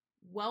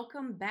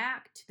Welcome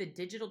back to the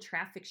Digital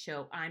Traffic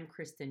Show. I'm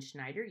Kristen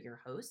Schneider,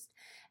 your host,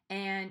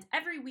 and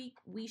every week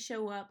we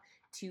show up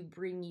to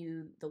bring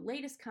you the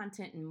latest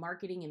content in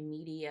marketing and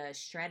media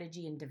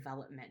strategy and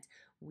development.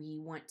 We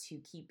want to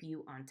keep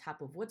you on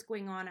top of what's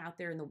going on out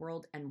there in the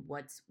world and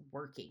what's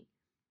working.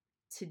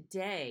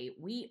 Today,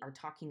 we are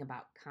talking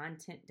about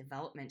content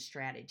development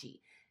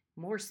strategy.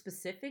 More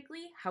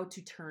specifically, how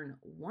to turn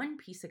one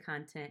piece of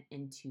content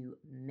into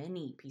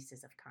many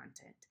pieces of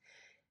content.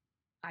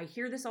 I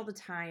hear this all the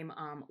time.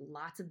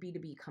 Lots of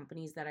B2B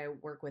companies that I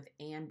work with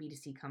and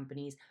B2C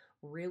companies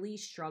really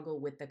struggle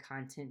with the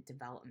content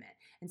development.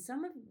 And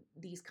some of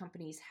these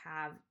companies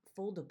have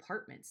full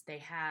departments. They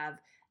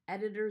have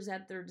editors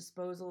at their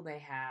disposal. They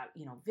have,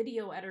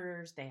 video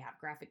editors. They have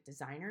graphic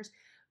designers,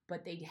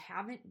 but they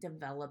haven't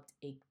developed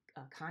a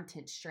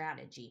content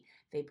strategy.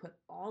 They put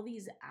all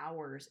these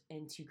hours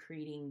into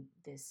creating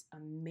this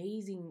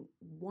amazing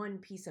one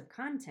piece of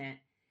content,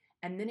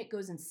 and then it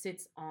goes and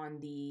sits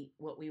on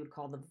what we would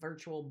call the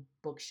virtual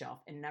bookshelf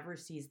and never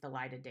sees the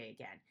light of day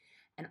again.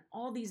 And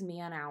all these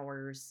man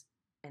hours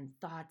and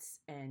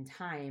thoughts and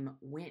time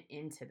went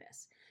into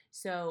this.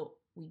 So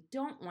we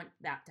don't want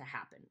that to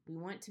happen. We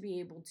want to be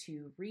able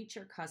to reach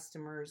our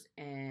customers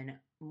in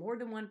more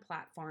than one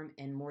platform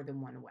in more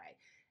than one way.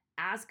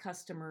 As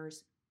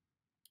customers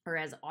or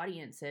as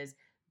audiences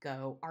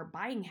go, our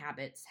buying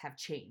habits have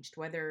changed,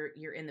 whether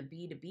you're in the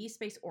B2B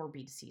space or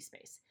B2C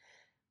space.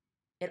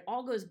 It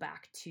all goes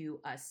back to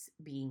us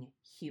being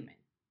human.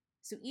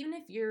 So even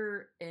if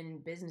you're in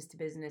business to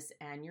business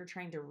and you're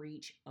trying to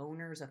reach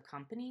owners of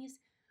companies,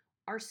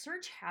 our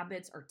search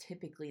habits are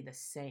typically the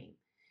same.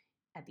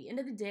 At the end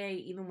of the day,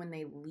 even when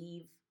they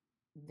leave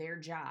their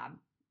job,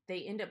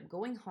 they end up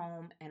going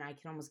home, and I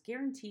can almost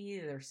guarantee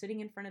they're sitting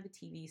in front of the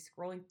TV,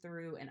 scrolling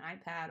through an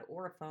iPad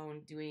or a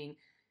phone, doing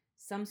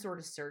some sort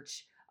of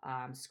search,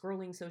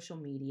 scrolling social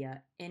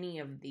media, any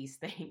of these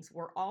things.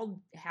 We're all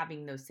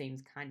having those same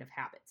kind of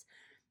habits.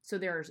 So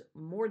there's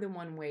more than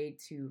one way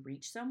to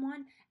reach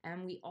someone.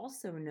 And we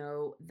also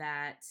know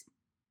that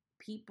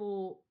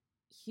people,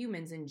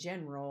 humans in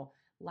general,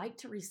 like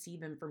to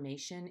receive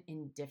information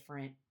in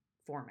different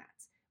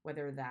formats,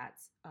 whether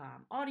that's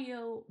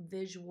audio,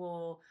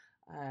 visual.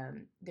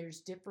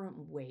 There's different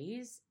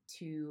ways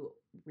to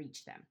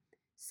reach them.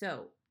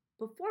 So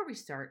before we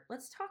start,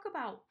 let's talk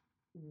about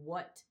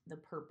what the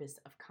purpose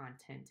of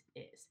content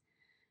is.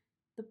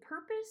 The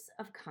purpose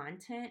of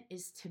content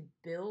is to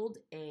build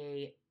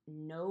a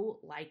know,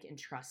 like, and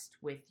trust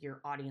with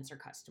your audience or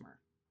customer.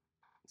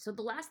 So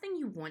the last thing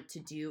you want to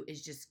do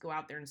is just go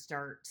out there and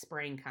start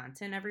spraying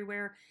content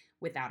everywhere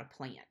without a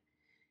plan.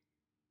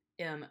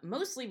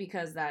 Mostly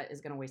because that is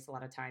going to waste a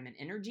lot of time and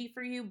energy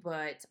for you,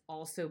 but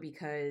also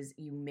because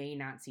you may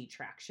not see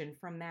traction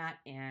from that,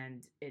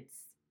 and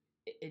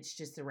it's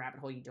just a rabbit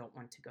hole you don't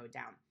want to go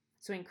down.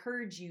 So I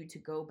encourage you to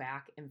go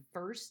back and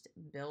first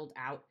build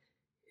out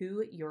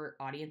who your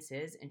audience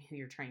is and who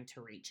you're trying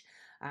to reach.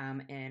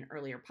 In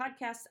earlier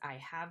podcasts, I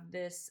have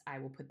this. I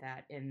will put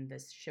that in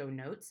the show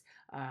notes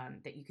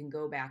that you can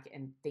go back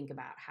and think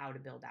about how to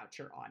build out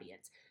your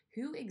audience.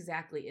 Who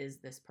exactly is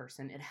this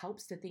person? It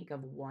helps to think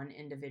of one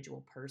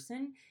individual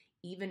person,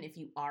 even if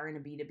you are in a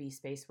B2B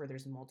space where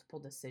there's multiple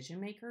decision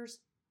makers.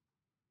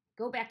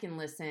 Go back and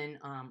listen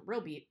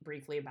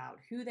briefly about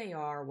who they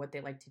are, what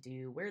they like to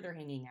do, where they're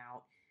hanging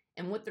out,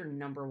 and what their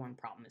number one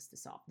problem is to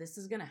solve. This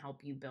is going to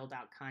help you build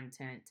out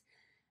content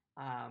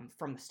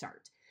from the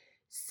start.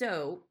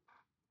 So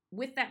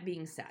with that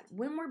being said,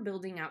 when we're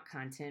building out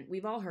content,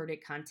 we've all heard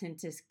it,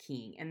 content is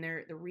king. And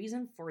the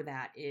reason for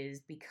that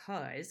is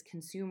because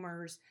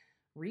consumers'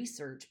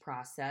 research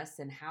process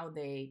and how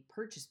they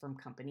purchase from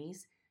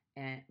companies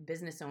and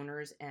business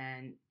owners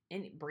and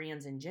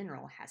brands in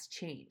general has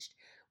changed.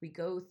 We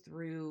go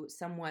through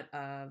somewhat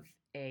of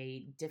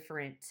a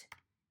different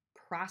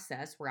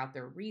process. We're out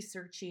there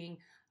researching.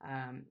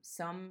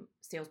 Some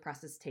sales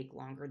processes take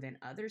longer than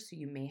others, so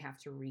you may have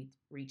to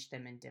reach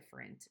them in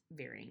different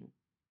varying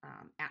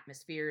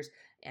atmospheres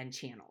and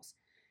channels.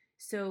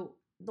 So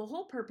the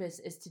whole purpose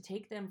is to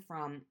take them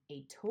from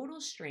a total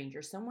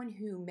stranger, someone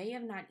who may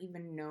have not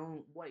even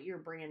known what your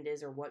brand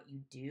is or what you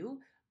do,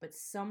 but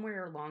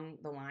somewhere along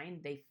the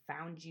line, they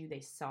found you, they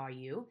saw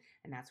you,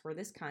 and that's where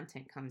this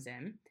content comes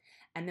in.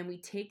 And then we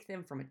take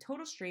them from a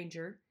total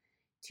stranger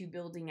to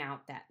building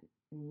out that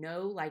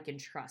know, like, and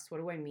trust. What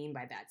do I mean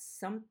by that?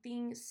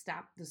 Something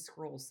stopped the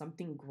scroll,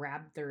 something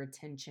grabbed their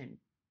attention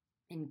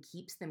and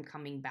keeps them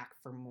coming back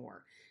for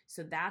more.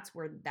 So that's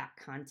where that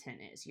content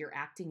is. You're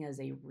acting as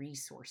a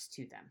resource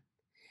to them.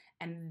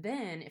 And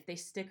then if they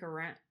stick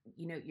around,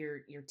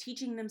 you're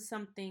teaching them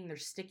something, they're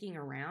sticking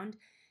around,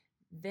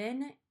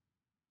 then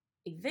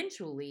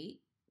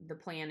eventually the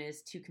plan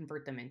is to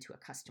convert them into a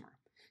customer.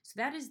 So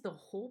that is the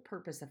whole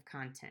purpose of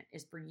content,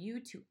 is for you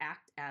to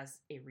act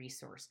as a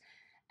resource.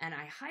 And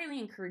I highly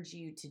encourage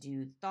you to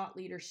do thought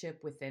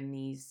leadership within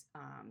these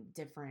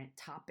different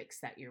topics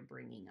that you're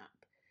bringing up.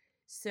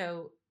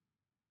 So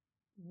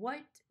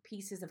what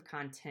pieces of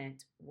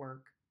content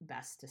work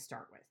best to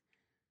start with?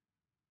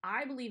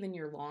 I believe in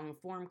your long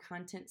form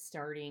content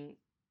starting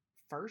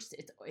first,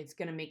 it's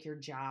going to make your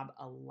job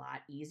a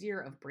lot easier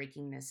of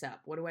breaking this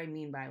up. What do I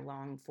mean by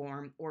long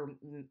form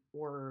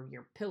or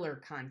your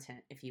pillar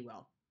content, if you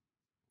will?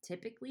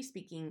 Typically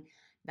speaking,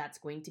 that's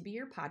going to be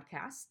your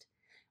podcast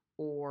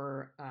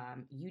or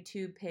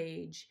YouTube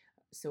page,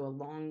 so a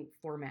long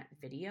format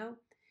video,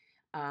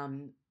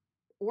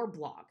 or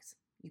blogs.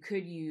 You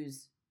could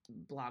use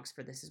blogs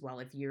for this as well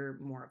if you're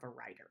more of a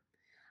writer.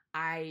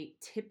 I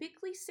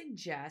typically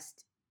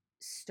suggest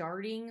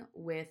starting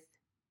with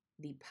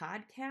the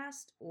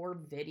podcast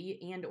or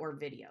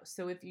video.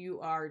 So if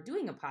you are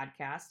doing a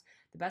podcast,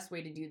 the best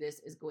way to do this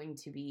is going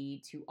to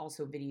be to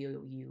also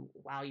video you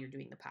while you're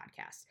doing the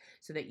podcast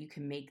so that you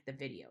can make the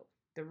video.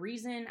 The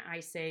reason I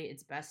say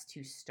it's best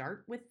to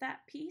start with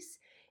that piece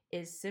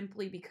is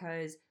simply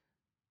because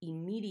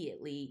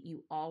immediately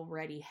you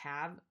already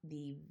have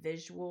the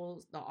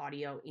visuals, the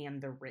audio,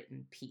 and the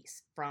written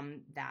piece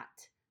from that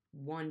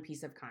one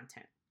piece of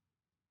content.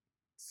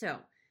 So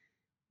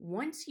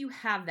once you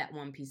have that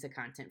one piece of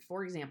content,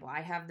 for example,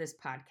 I have this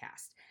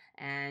podcast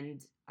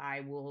and I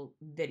will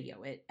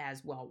video it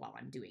as well while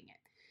I'm doing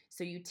it.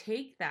 So you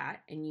take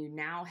that and you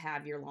now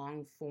have your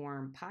long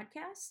form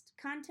podcast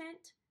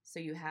content. So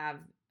you have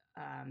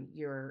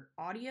your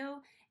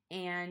audio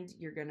and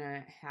you're going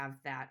to have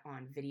that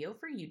on video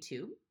for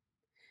YouTube.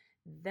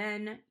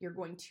 Then you're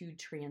going to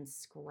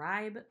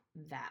transcribe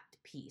that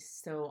piece.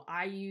 So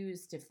I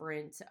use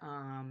different,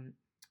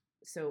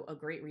 so a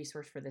great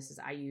resource for this is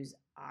I use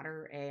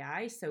Otter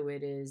AI. So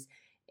it is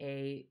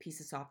a piece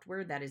of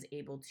software that is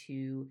able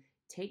to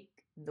take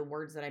the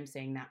words that I'm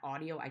saying, that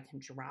audio, I can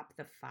drop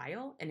the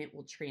file and it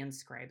will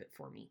transcribe it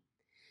for me.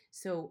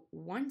 So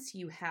once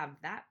you have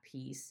that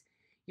piece,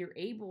 you're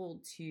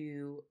able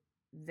to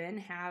then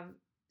have,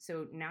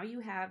 so now you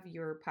have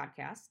your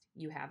podcast,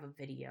 you have a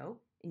video,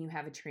 and you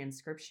have a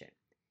transcription.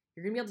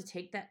 You're going to be able to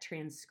take that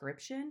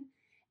transcription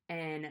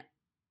and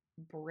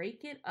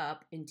break it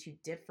up into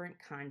different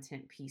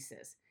content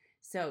pieces.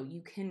 So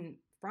you can,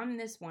 from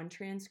this one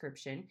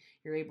transcription,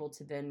 you're able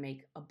to then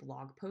make a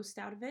blog post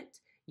out of it.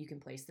 You can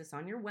place this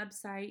on your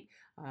website,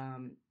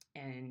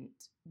 and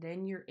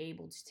then you're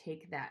able to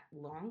take that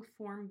long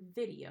form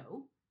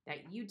video,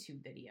 that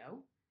YouTube video,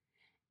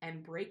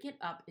 and break it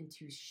up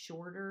into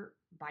shorter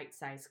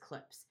bite-sized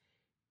clips.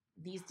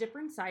 These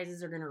different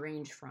sizes are going to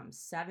range from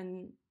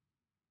 7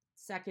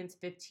 seconds,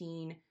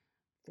 15,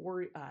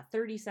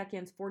 30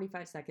 seconds,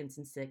 45 seconds,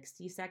 and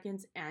 60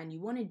 seconds. And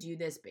you want to do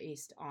this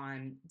based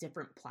on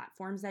different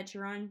platforms that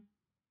you're on.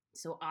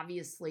 So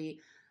obviously,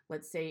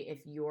 let's say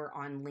if you're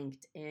on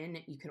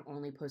LinkedIn, you can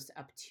only post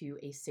up to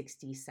a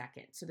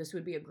 60-second. So this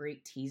would be a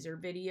great teaser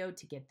video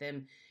to get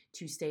them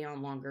to stay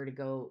on longer to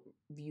go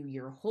view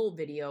your whole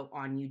video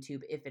on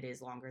YouTube if it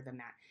is longer than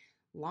that.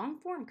 Long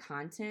form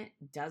content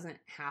doesn't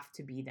have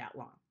to be that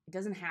long. It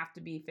doesn't have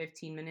to be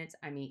 15 minutes.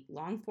 I mean,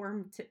 long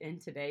form in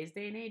today's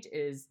day and age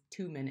is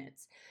 2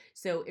 minutes.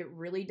 So it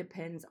really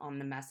depends on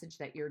the message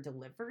that you're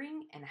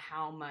delivering and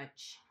how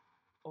much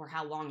or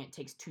how long it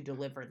takes to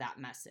deliver that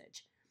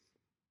message.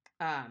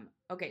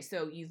 Okay,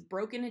 so you've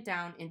broken it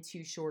down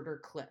into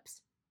shorter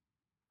clips.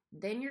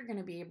 Then you're going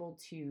to be able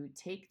to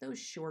take those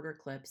shorter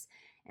clips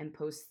and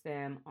post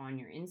them on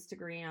your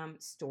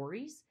Instagram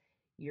stories,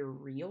 your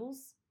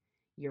reels,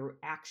 your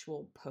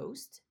actual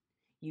post.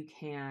 You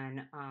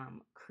can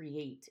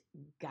create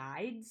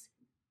guides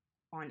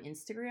on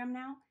Instagram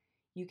now.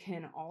 You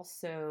can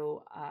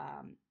also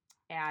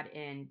add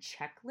in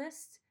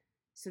checklists.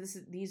 So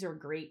these are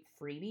great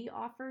freebie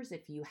offers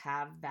if you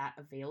have that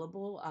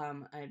available,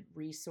 a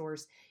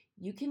resource.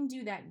 You can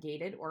do that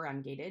gated or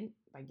ungated.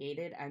 By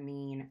gated, I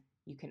mean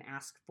you can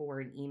ask for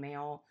an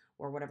email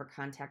or whatever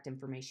contact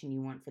information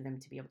you want for them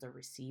to be able to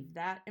receive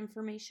that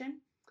information.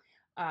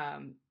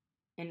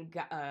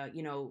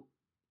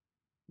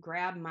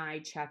 Grab my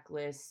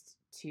checklist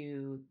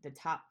to the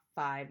top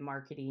 5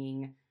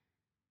 marketing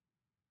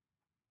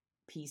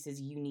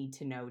pieces you need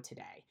to know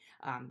today.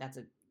 That's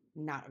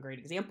not a great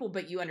example,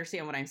 but you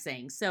understand what I'm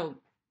saying. So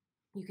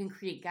you can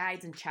create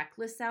guides and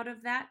checklists out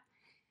of that.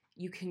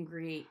 You can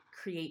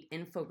create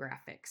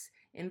infographics.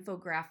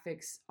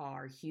 Infographics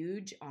are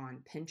huge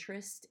on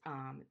Pinterest.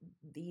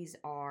 These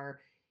are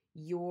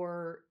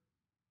your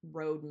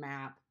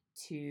roadmap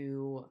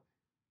to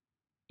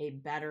a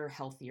better,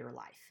 healthier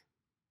life.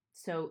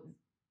 So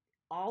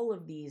all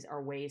of these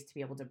are ways to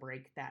be able to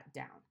break that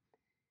down.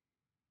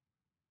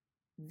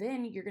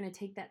 Then you're going to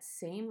take that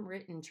same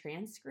written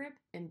transcript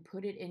and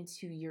put it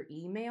into your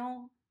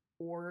email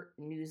or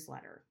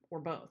newsletter or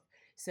both.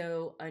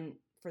 So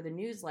for the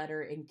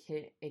newsletter,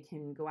 it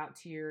can go out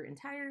to your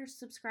entire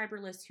subscriber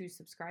list who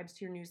subscribes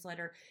to your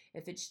newsletter.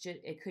 If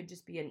it could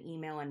just be an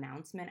email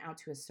announcement out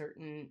to a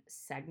certain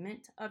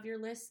segment of your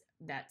list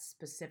that's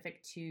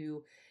specific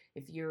to,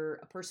 if you're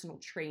a personal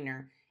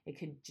trainer, it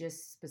could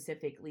just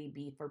specifically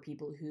be for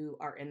people who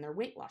are in their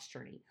weight loss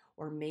journey.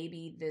 Or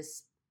maybe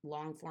this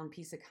long form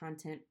piece of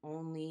content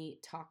only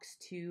talks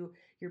to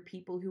your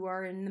people who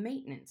are in the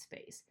maintenance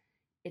phase.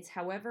 It's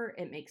however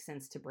it makes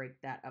sense to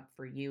break that up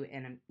for you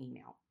in an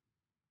email.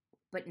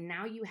 But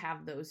now you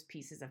have those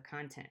pieces of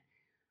content.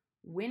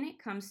 When it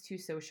comes to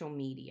social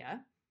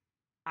media,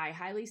 I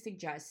highly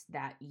suggest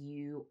that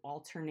you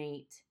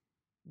alternate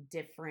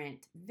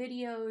different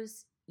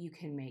videos. You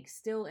can make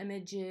still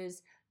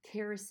images,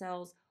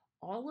 carousels.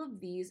 All of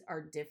these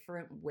are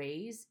different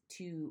ways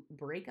to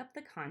break up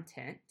the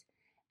content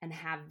and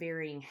have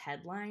varying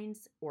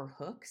headlines or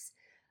hooks.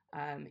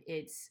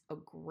 It's a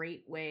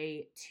great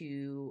way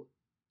to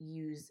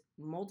use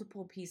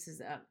multiple pieces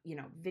of,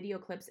 video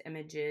clips,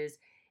 images,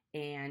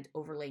 and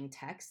overlaying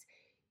text.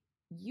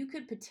 You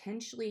could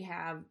potentially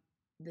have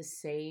the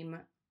same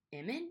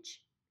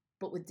image,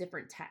 but with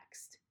different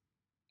text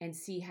and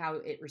see how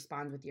it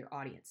responds with your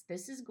audience.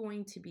 This is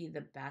going to be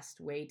the best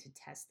way to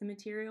test the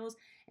materials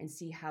and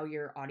see how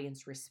your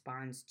audience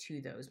responds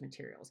to those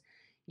materials.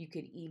 You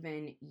could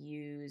even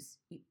use,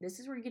 this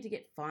is where you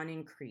get fun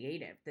and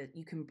creative, that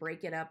you can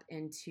break it up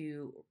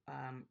into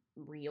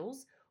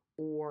reels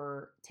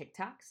or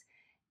TikToks.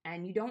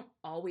 And you don't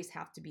always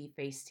have to be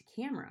face to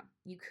camera.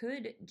 You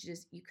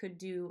could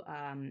do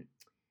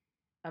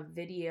a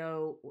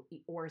video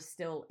or a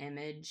still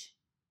image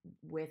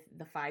with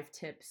the 5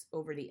 tips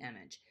over the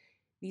image.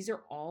 These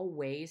are all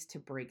ways to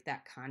break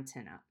that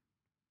content up.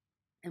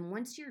 And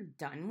once you're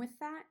done with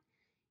that,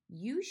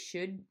 you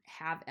should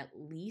have at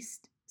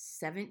least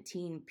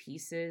 17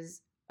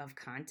 pieces of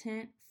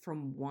content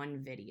from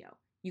one video.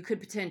 You could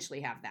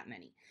potentially have that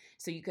many.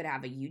 So you could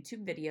have a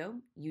YouTube video,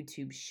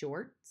 YouTube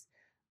Shorts,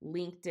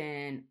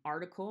 LinkedIn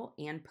article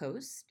and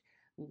post,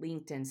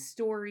 LinkedIn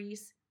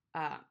stories,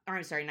 or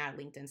I'm sorry, not a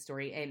LinkedIn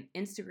story, an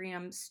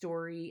Instagram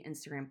story,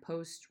 Instagram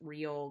post,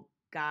 reel,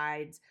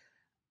 guides.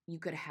 You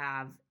could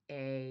have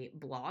a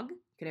blog. You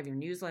could have your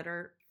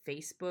newsletter,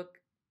 Facebook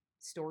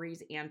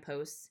stories and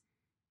posts,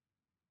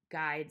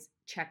 guides,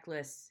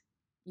 checklists.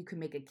 You could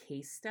make a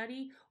case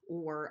study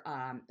or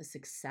a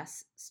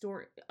success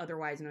story,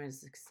 otherwise known as a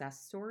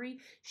success story,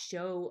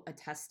 show a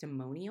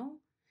testimonial.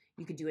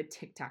 You could do a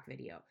TikTok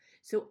video.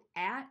 So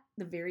at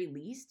the very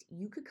least,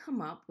 you could come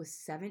up with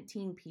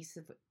 17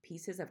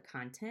 pieces of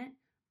content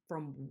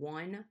from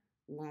one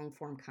long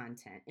form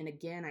content. And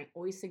again, I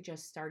always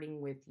suggest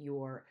starting with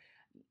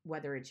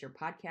whether it's your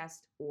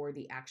podcast or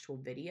the actual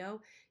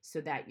video, so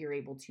that you're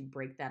able to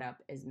break that up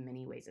as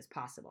many ways as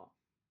possible.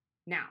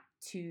 Now,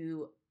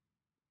 to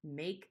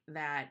make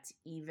that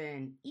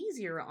even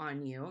easier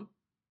on you,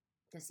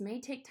 this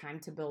may take time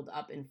to build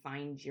up and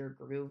find your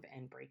groove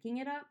and breaking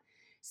it up,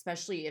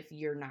 especially if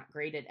you're not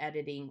great at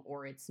editing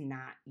or it's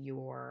not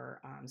your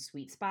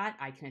sweet spot.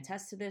 I can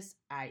attest to this.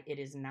 It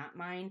is not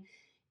mine,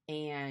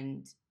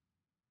 and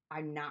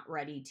I'm not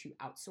ready to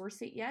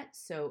outsource it yet.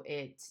 So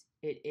it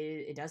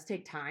does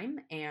take time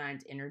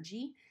and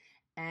energy.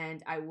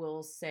 And I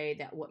will say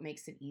that what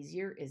makes it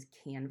easier is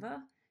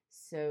Canva.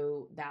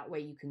 So that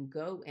way you can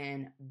go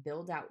and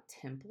build out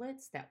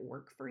templates that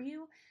work for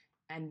you.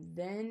 And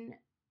then,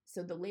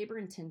 so the labor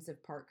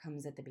intensive part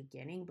comes at the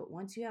beginning, but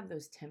once you have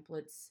those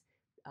templates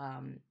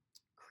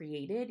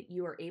created,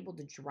 you are able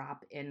to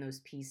drop in those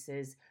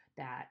pieces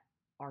that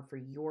are for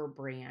your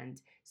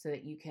brand so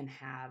that you can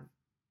have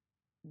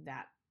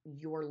that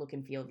your look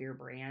and feel of your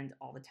brand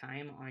all the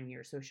time on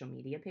your social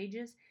media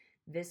pages.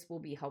 This will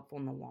be helpful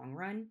in the long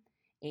run,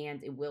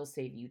 and it will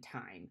save you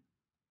time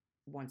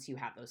once you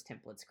have those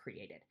templates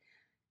created.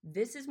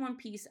 This is one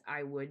piece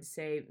I would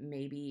say,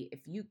 maybe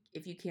if you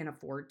can't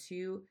afford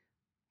to,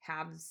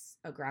 have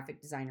a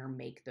graphic designer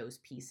make those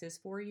pieces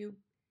for you,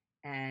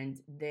 and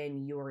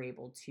then you're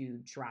able to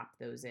drop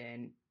those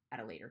in at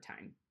a later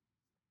time.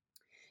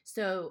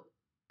 So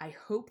I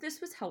hope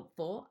this was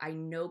helpful. I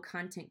know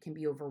content can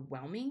be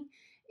overwhelming.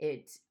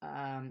 It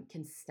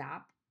can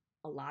stop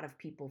a lot of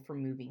people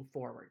from moving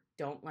forward.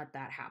 Don't let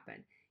that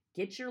happen.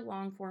 Get your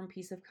long form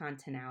piece of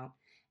content out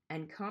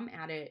and come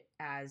at it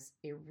as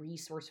a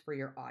resource for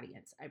your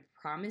audience. I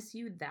promise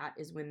you that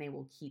is when they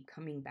will keep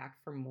coming back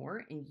for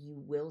more, and you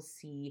will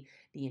see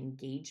the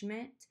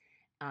engagement.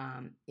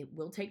 It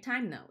will take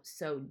time though,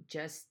 so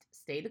just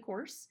stay the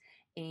course,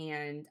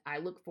 and I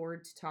look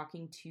forward to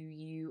talking to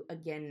you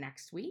again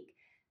next week.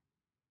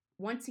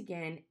 Once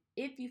again,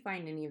 if you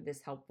find any of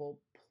this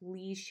helpful,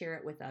 please share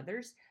it with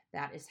others.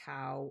 That is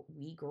how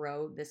we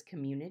grow this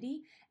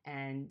community,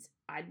 and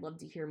I'd love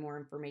to hear more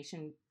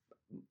information,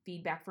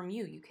 feedback from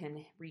you. You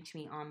can reach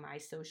me on my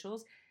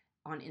socials.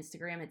 On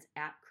Instagram, it's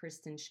at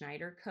Kristen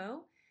Schneider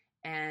Co.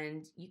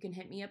 And you can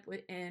hit me up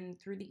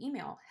through the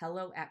email,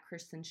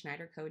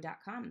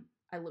 hello@KristenSchneiderCo.com.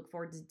 I look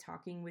forward to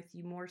talking with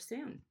you more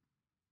soon.